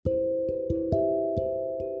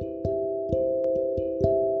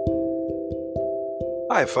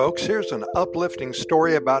Hi, folks. Here's an uplifting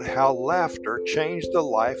story about how laughter changed the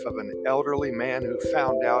life of an elderly man who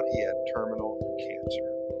found out he had terminal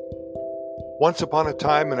cancer. Once upon a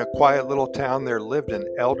time, in a quiet little town, there lived an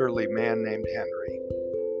elderly man named Henry.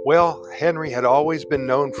 Well, Henry had always been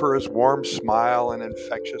known for his warm smile and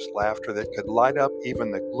infectious laughter that could light up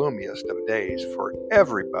even the gloomiest of days for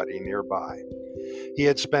everybody nearby. He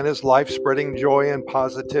had spent his life spreading joy and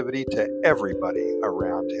positivity to everybody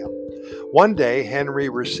around him. One day, Henry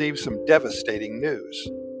received some devastating news.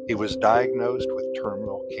 He was diagnosed with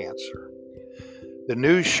terminal cancer. The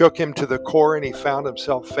news shook him to the core, and he found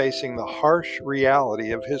himself facing the harsh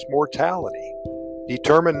reality of his mortality.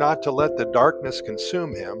 Determined not to let the darkness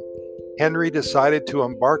consume him, Henry decided to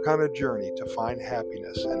embark on a journey to find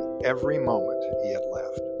happiness in every moment he had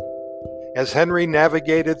left. As Henry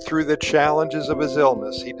navigated through the challenges of his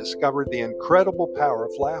illness, he discovered the incredible power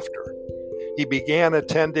of laughter. He began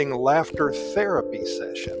attending laughter therapy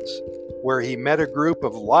sessions, where he met a group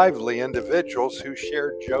of lively individuals who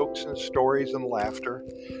shared jokes and stories and laughter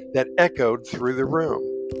that echoed through the room.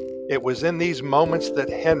 It was in these moments that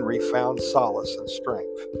Henry found solace and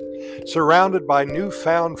strength. Surrounded by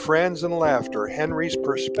newfound friends and laughter, Henry's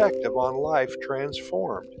perspective on life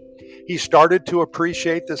transformed. He started to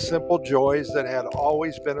appreciate the simple joys that had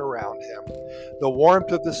always been around him, the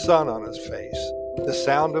warmth of the sun on his face, the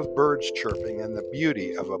sound of birds chirping, and the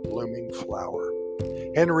beauty of a blooming flower.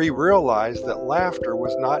 Henry realized that laughter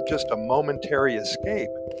was not just a momentary escape,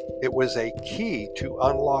 it was a key to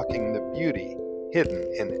unlocking the beauty hidden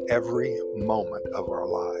in every moment of our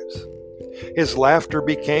lives. His laughter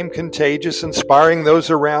became contagious, inspiring those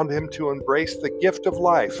around him to embrace the gift of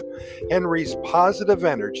life. Henry's positive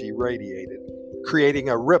energy radiated, creating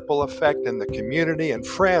a ripple effect in the community, and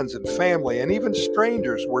friends and family and even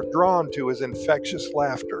strangers were drawn to his infectious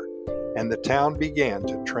laughter, and the town began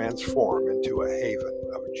to transform into a haven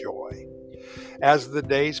of joy. As the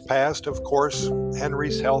days passed, of course,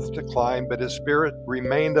 Henry's health declined, but his spirit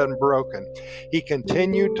remained unbroken. He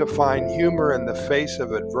continued to find humor in the face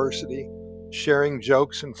of adversity, sharing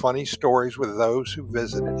jokes and funny stories with those who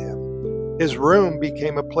visited him. His room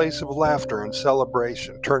became a place of laughter and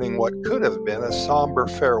celebration, turning what could have been a somber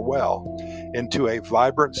farewell into a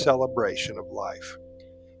vibrant celebration of life.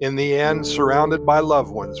 In the end, surrounded by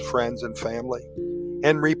loved ones, friends, and family,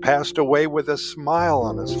 Henry passed away with a smile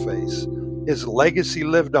on his face. His legacy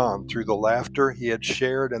lived on through the laughter he had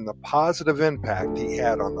shared and the positive impact he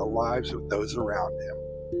had on the lives of those around him.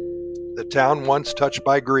 The town, once touched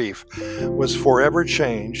by grief, was forever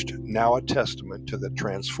changed, now a testament to the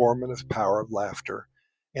transformative power of laughter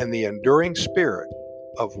and the enduring spirit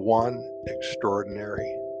of one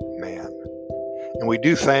extraordinary man. And we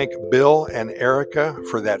do thank Bill and Erica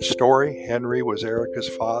for that story. Henry was Erica's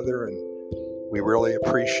father, and we really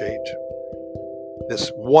appreciate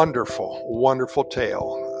this wonderful, wonderful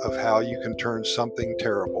tale of how you can turn something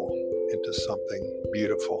terrible into something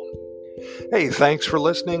beautiful. Hey, thanks for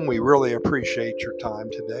listening. We really appreciate your time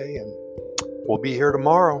today, and we'll be here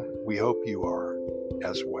tomorrow. We hope you are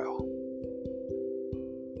as well.